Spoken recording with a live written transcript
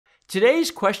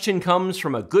Today's question comes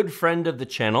from a good friend of the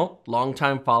channel,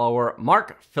 longtime follower,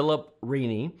 Mark Philip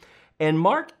Rini. And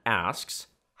Mark asks,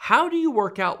 how do you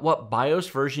work out what BIOS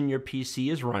version your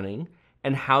PC is running,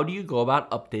 and how do you go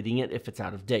about updating it if it's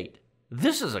out of date?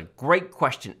 This is a great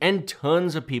question, and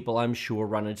tons of people, I'm sure,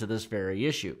 run into this very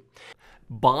issue.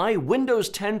 Buy Windows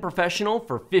 10 Professional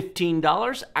for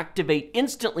 $15, activate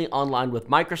instantly online with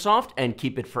Microsoft, and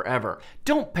keep it forever.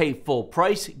 Don't pay full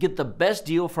price. Get the best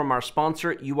deal from our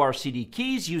sponsor, Youre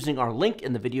Keys, using our link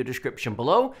in the video description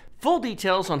below. Full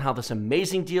details on how this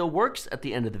amazing deal works at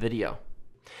the end of the video.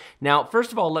 Now,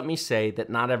 first of all, let me say that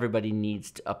not everybody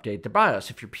needs to update their BIOS.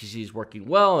 If your PC is working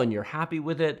well and you're happy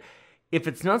with it, if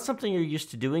it's not something you're used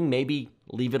to doing, maybe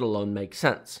leave it alone makes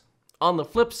sense. On the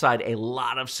flip side, a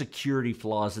lot of security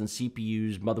flaws in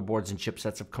CPUs, motherboards, and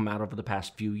chipsets have come out over the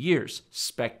past few years.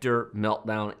 Spectre,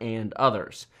 Meltdown, and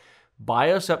others.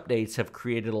 BIOS updates have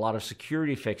created a lot of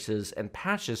security fixes and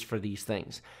patches for these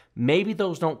things. Maybe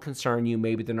those don't concern you,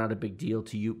 maybe they're not a big deal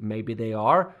to you, maybe they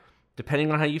are.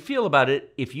 Depending on how you feel about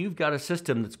it, if you've got a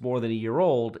system that's more than a year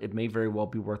old, it may very well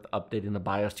be worth updating the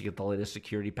BIOS to get the latest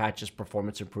security patches,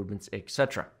 performance improvements,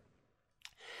 etc.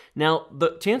 Now,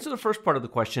 to answer the first part of the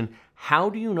question, how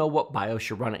do you know what BIOS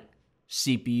you're running?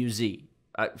 CPU-Z.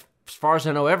 As far as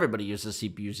I know, everybody uses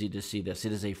CPU-Z to see this.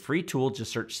 It is a free tool.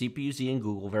 Just search CPU-Z in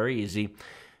Google. Very easy.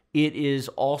 It is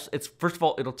also, first of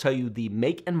all, it'll tell you the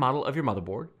make and model of your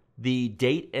motherboard, the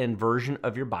date and version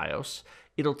of your BIOS.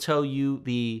 It'll tell you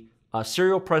the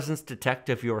serial presence detect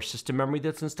of your system memory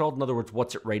that's installed. In other words,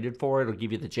 what's it rated for? It'll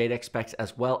give you the JEDEC specs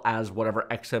as well as whatever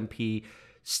XMP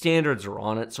standards are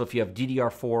on it. So if you have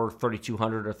DDR4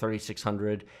 3200 or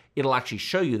 3600, it'll actually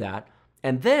show you that.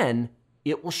 And then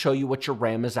it will show you what your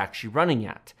RAM is actually running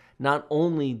at. Not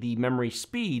only the memory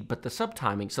speed, but the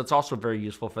subtiming. So it's also very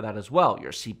useful for that as well.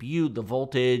 Your CPU, the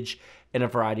voltage, and a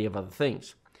variety of other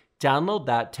things. Download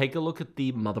that, take a look at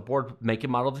the motherboard make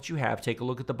and model that you have, take a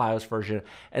look at the BIOS version,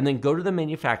 and then go to the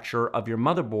manufacturer of your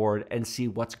motherboard and see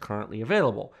what's currently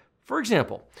available. For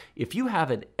example, if you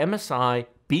have an MSI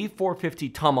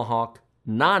B450 Tomahawk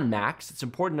non-Max, it's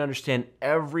important to understand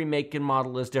every make and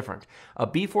model is different. A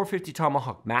B450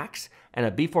 Tomahawk Max and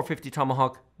a B450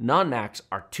 Tomahawk non-Max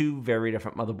are two very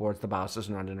different motherboards. The BIOS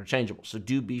are not interchangeable, so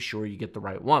do be sure you get the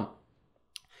right one.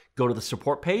 Go to the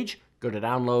support page, go to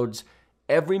downloads.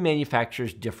 Every manufacturer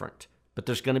is different, but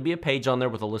there's going to be a page on there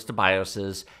with a list of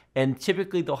BIOSes, and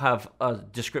typically they'll have a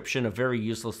description of very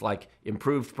useless like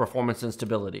improved performance and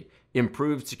stability,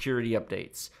 improved security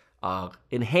updates,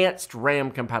 enhanced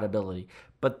RAM compatibility,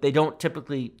 but they don't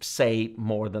typically say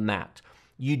more than that.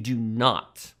 You do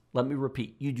not, let me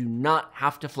repeat, you do not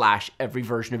have to flash every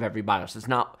version of every BIOS. It's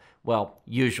not, well,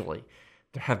 usually.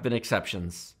 There have been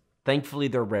exceptions. Thankfully,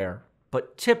 they're rare.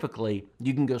 But typically,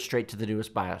 you can go straight to the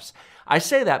newest BIOS. I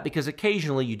say that because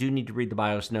occasionally you do need to read the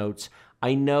BIOS notes.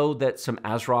 I know that some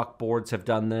ASRock boards have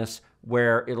done this,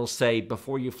 where it'll say,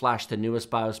 before you flash the newest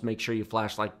BIOS, make sure you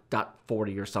flash like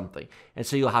 .40 or something. And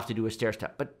so you'll have to do a stair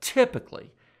step. But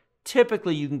typically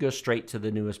you can go straight to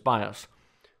the newest BIOS.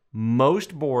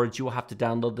 Most boards, you will have to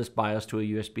download this BIOS to a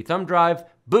USB thumb drive,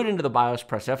 boot into the BIOS,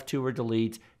 press F2 or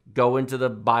delete, go into the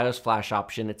BIOS flash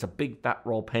option. It's a big fat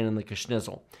roll pain in the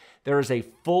schnizzle. There is a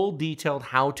full detailed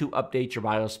how to update your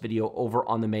BIOS video over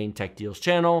on the main Tech Deals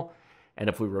channel. And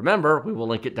if we remember, we will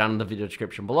link it down in the video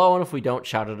description below. And if we don't,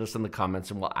 shout at us in the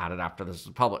comments and we'll add it after this is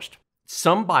published.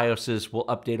 Some BIOSes will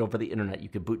update over the internet. You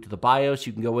can boot to the BIOS,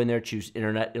 you can go in there, choose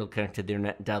internet, it'll connect to the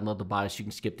internet and download the BIOS. You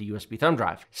can skip the USB thumb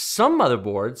drive. Some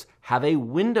motherboards have a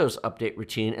Windows update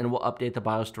routine and will update the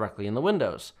BIOS directly in the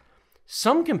Windows.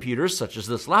 Some computers, such as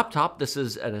this laptop, this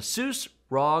is an Asus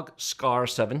ROG SCAR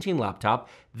 17 laptop.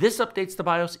 This updates the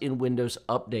BIOS in Windows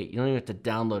Update. You don't even have to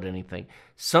download anything.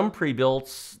 Some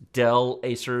pre-builts, Dell,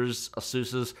 Acers,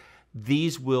 Asuses,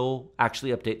 these will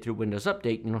actually update through Windows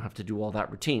Update. You don't have to do all that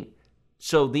routine.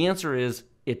 So the answer is,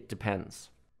 it depends.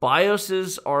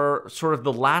 BIOSes are sort of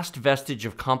the last vestige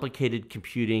of complicated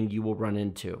computing you will run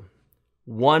into.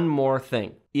 One more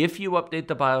thing. If you update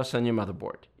the BIOS on your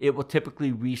motherboard, it will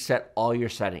typically reset all your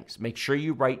settings. Make sure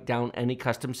you write down any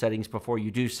custom settings before you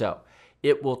do so.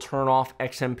 It will turn off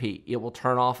XMP. It will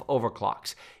turn off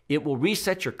overclocks. It will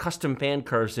reset your custom fan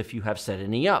curves if you have set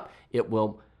any up. It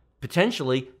will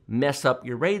potentially mess up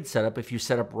your RAID setup if you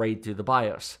set up RAID through the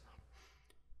BIOS.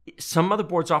 Some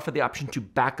motherboards offer the option to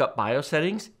back up BIOS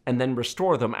settings and then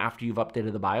restore them after you've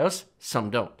updated the BIOS.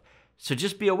 Some don't. So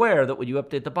just be aware that when you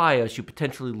update the BIOS, you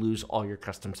potentially lose all your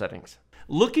custom settings.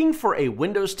 Looking for a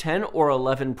Windows 10 or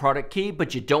 11 product key,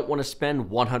 but you don't want to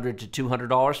spend $100 to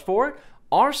 $200 for it?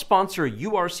 Our sponsor,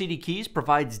 Youre Keys,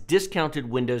 provides discounted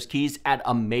Windows keys at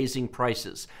amazing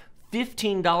prices.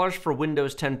 $15 for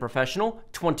Windows 10 Professional,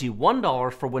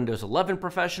 $21 for Windows 11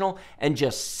 Professional, and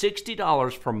just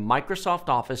 $60 for Microsoft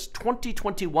Office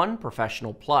 2021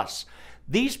 Professional Plus.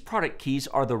 These product keys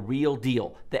are the real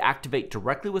deal. They activate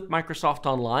directly with Microsoft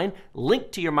Online,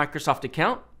 link to your Microsoft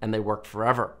account, and they work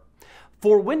forever.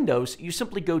 For Windows, you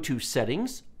simply go to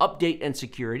Settings, Update and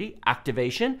Security,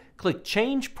 Activation, click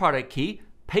Change Product Key,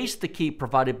 paste the key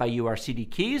provided by Youre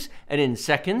Keys, and in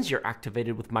seconds, you're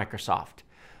activated with Microsoft.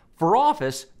 For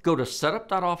Office, go to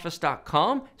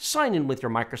setup.office.com, sign in with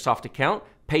your Microsoft account,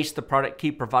 paste the product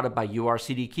key provided by Youre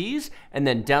Keys, and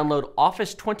then download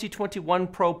Office 2021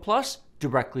 Pro Plus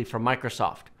directly from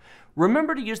Microsoft.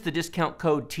 Remember to use the discount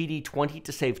code TD20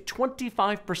 to save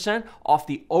 25% off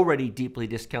the already deeply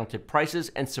discounted prices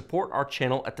and support our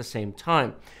channel at the same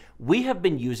time. We have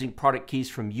been using product keys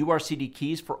from Youre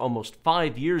Keys for almost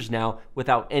 5 years now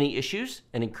without any issues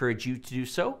and encourage you to do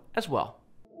so as well.